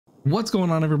What's going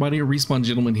on, everybody? Respawn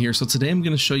Gentleman here. So today I'm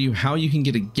going to show you how you can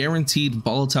get a guaranteed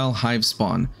volatile hive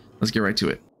spawn. Let's get right to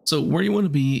it. So where you want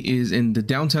to be is in the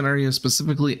downtown area,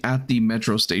 specifically at the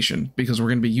metro station, because we're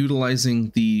going to be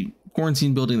utilizing the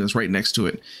quarantine building that's right next to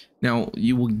it. Now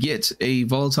you will get a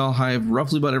volatile hive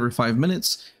roughly about every 5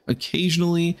 minutes.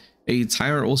 Occasionally a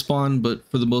tyrant will spawn, but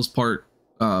for the most part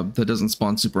that doesn't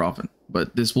spawn super often.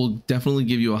 But this will definitely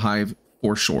give you a hive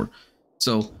for sure.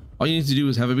 So all you need to do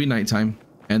is have it be nighttime,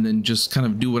 and then just kind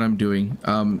of do what I'm doing.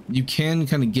 You can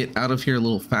kind of get out of here a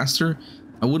little faster.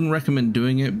 I wouldn't recommend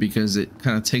doing it because it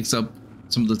kind of takes up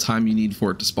some of the time you need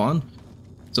for it to spawn.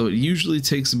 So it usually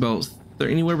takes about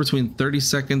anywhere between 30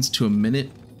 seconds to a minute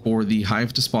for the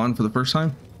hive to spawn for the first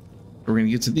time. We're going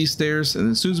to get to these stairs, and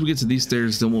as soon as we get to these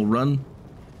stairs, then we'll run,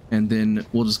 and then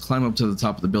we'll just climb up to the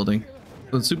top of the building.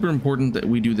 So it's super important that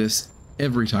we do this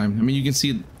every time. I mean, you can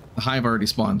see the hive already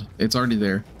spawned. It's already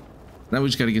there. Now we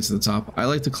just got to get to the top. I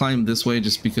like to climb this way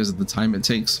just because of the time it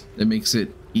takes. It makes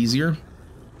it easier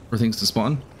for things to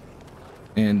spawn,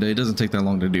 and it doesn't take that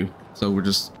long to do. So we're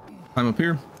just climb up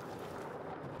here,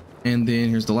 and then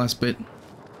here's the last bit.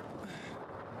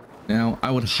 Now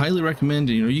I would highly recommend,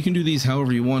 you can do these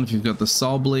however you want. If you've got the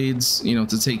saw blades,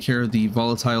 to take care of the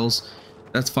volatiles,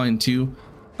 that's fine too.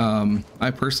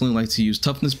 I personally like to use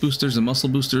toughness boosters and muscle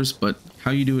boosters, but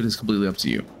how you do it is completely up to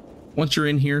you. Once you're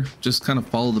in here, just kind of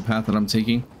follow the path that I'm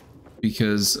taking,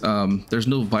 because there's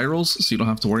no virals, so you don't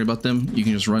have to worry about them. You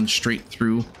can just run straight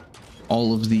through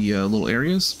all of the little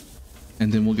areas,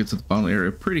 and then we'll get to the final area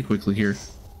pretty quickly here.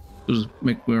 We'll just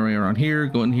make my way around here,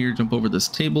 go in here, jump over this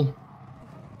table,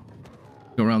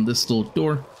 go around this little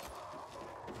door,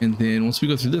 and then once we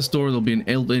go through this door, there'll be an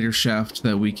elevator shaft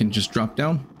that we can just drop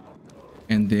down,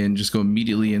 and then just go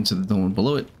immediately into the one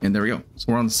below it, and there we go.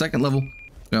 So we're on the second level.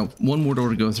 Now, one more door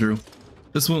to go through.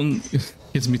 This one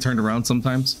gets me turned around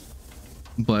sometimes,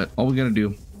 but all we gotta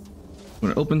do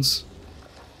when it opens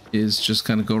is just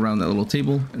kind of go around that little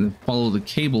table and then follow the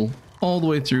cable all the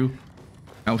way through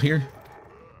out here,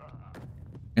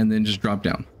 and then just drop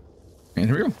down. And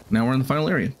here we go. Now we're in the final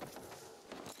area.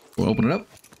 We'll open it up,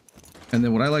 and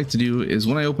then what I like to do is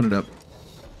when I open it up,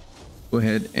 go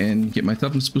ahead and get my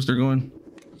toughness booster going.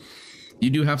 You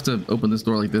do have to open this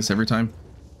door like this every time.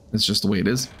 It's just the way it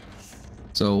is.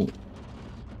 So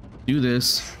do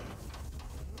this,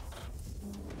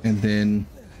 and then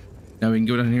now we can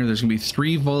go down here. There's gonna be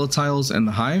 3 volatiles and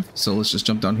the hive, so let's just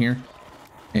jump down here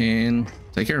and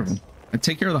take care of them. I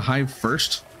take care of the hive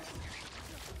first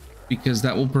because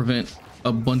that will prevent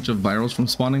a bunch of virals from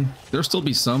spawning. There'll still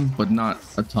be some, but not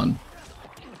a ton.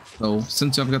 So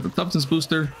since I've got the toughness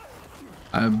booster,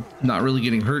 I'm not really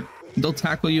getting hurt. They'll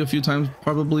tackle you a few times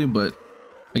probably, but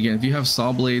again, if you have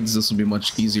saw blades, this will be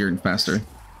much easier and faster.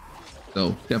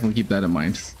 So definitely keep that in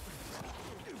mind.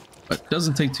 But it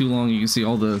doesn't take too long. You can see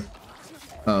all the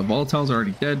volatiles are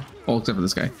already dead. Oh, except for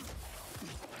this guy.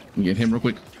 Let me get him real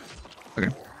quick. Okay.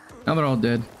 Now they're all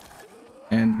dead.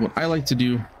 And what I like to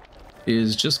do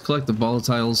is just collect the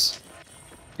volatiles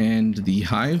and the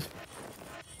hive.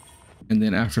 And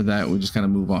then after that, we just kind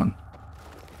of move on.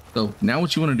 So now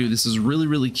what you want to do, this is really,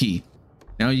 really key.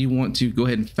 Now you want to go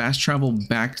ahead and fast travel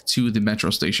back to the metro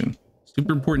station.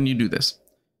 Super important you do this.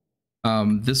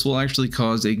 This will actually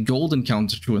cause a gold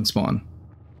encounter to spawn.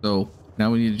 So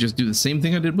now we need to just do the same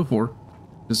thing I did before.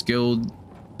 Just go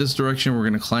this direction. We're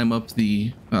going to climb up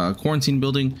the quarantine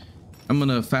building. I'm going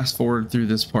to fast forward through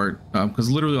this part because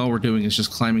literally all we're doing is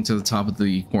just climbing to the top of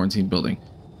the quarantine building.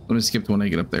 Let me skip when I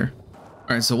get up there.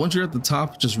 All right, so once you're at the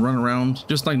top, just run around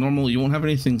just like normal. You won't have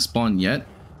anything spawn yet,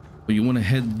 but you want to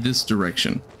head this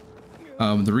direction.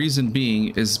 The reason being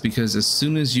is because as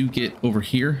soon as you get over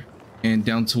here and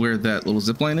down to where that little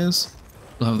zip line is,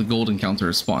 you'll have the gold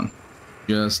encounter spawn,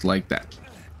 just like that.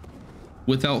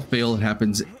 Without fail, it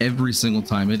happens every single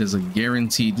time. It is a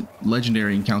guaranteed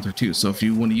legendary encounter too. So if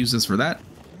you want to use this for that,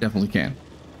 definitely can.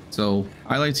 So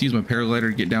I like to use my paraglider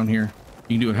to get down here.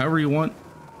 You can do it however you want.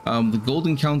 The gold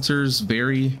encounters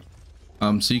vary,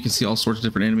 so you can see all sorts of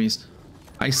different enemies.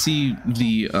 I see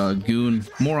the goon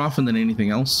more often than anything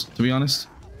else, to be honest.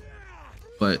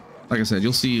 But like I said,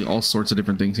 you'll see all sorts of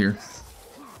different things here.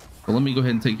 But let me go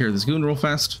ahead and take care of this goon real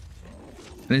fast.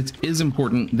 And it is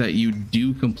important that you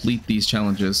do complete these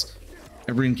challenges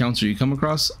every encounter you come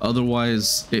across,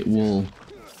 otherwise it will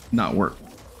not work.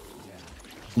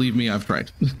 Believe me, I've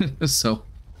tried. So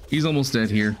he's almost dead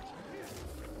here,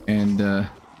 and then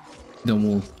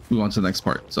we'll move on to the next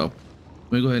part. So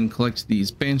let me go ahead and collect these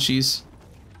banshees,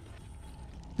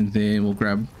 and then we'll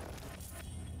grab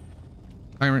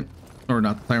tyrant, or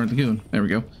not the tyrant, the goon. There we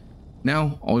go.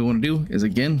 Now all we want to do is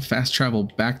again fast travel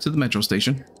back to the metro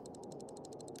station,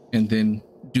 and then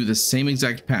do the same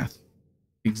exact path,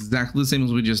 exactly the same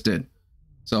as we just did.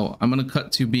 So I'm going to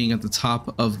cut to being at the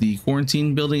top of the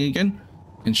quarantine building again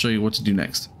and show you what to do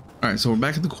next. All right, so we're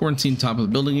back at the quarantine top of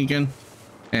the building again.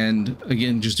 And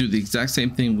again, just do the exact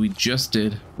same thing we just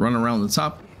did, run around the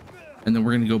top, and then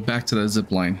we're going to go back to that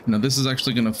zip line. Now this is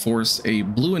actually going to force a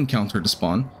blue encounter to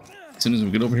spawn. As soon as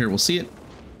we get over here, we'll see it.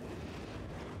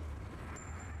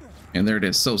 And there it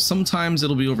is. So sometimes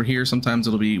it'll be over here, sometimes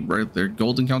it'll be right there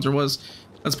gold encounter was.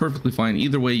 That's perfectly fine.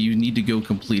 Either way, you need to go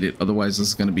complete it, otherwise this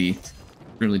is going to be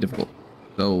really difficult.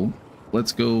 So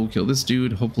let's go kill this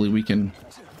dude. Hopefully we can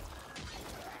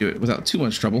do it without too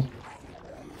much trouble.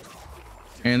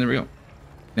 And there we go.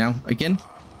 Now again,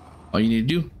 all you need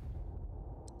to do,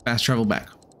 fast travel back.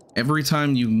 Every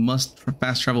time you must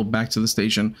fast travel back to the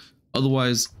station,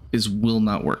 otherwise this will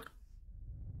not work.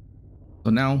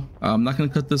 So now I'm not going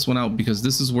to cut this one out because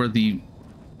this is where the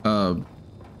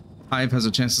hive has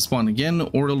a chance to spawn again,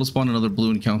 or it'll spawn another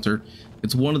blue encounter.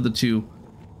 It's one of the two.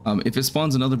 If it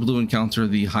spawns another blue encounter,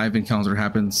 the hive encounter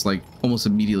happens like almost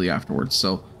immediately afterwards.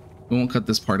 So we won't cut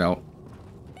this part out,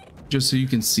 just so you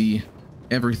can see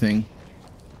everything.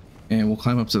 And we'll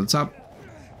climb up to the top,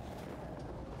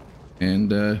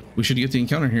 and we should get the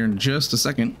encounter here in just a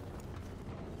second.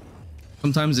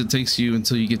 Sometimes it takes you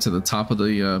until you get to the top of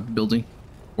the building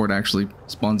before it actually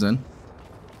spawns in,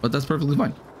 but that's perfectly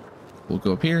fine. We'll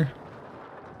go up here.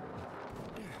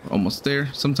 We're almost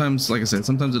there. Sometimes, like I said,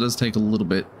 sometimes it does take a little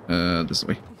bit this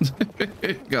way.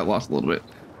 Got lost a little bit.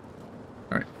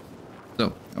 All right, so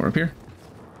now we're up here.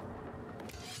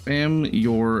 Spam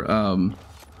your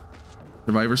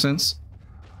survivor sense.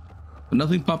 But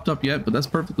nothing popped up yet, but that's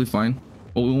perfectly fine.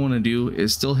 What we want to do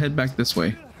is still head back this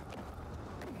way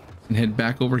and head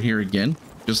back over here again,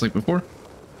 just like before.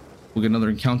 We'll get another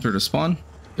encounter to spawn.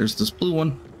 There's this blue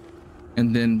one,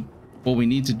 and then what we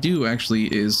need to do actually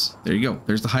is, there you go,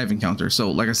 there's the hive encounter.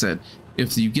 So like I said,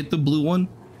 if you get the blue one,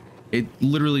 it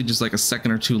literally just like a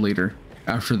second or two later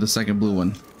after the second blue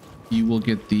one, you will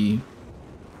get the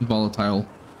volatile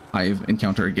hive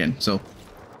encounter again. So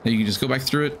now you can just go back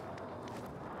through it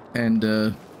and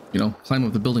you know, climb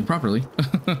up the building properly.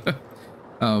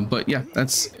 But yeah,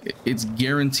 it's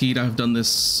guaranteed. I've done this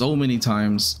so many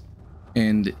times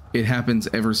and it happens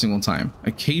every single time.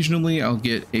 Occasionally I'll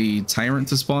get a tyrant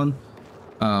to spawn,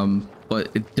 but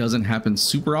it doesn't happen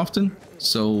super often.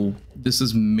 So this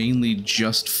is mainly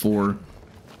just for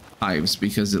hives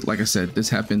because like I said, this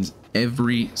happens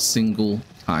every single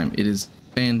time. It is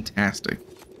fantastic.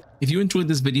 If you enjoyed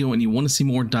this video and you want to see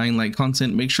more Dying Light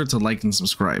content, make sure to like and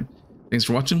subscribe. Thanks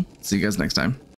for watching. See you guys next time.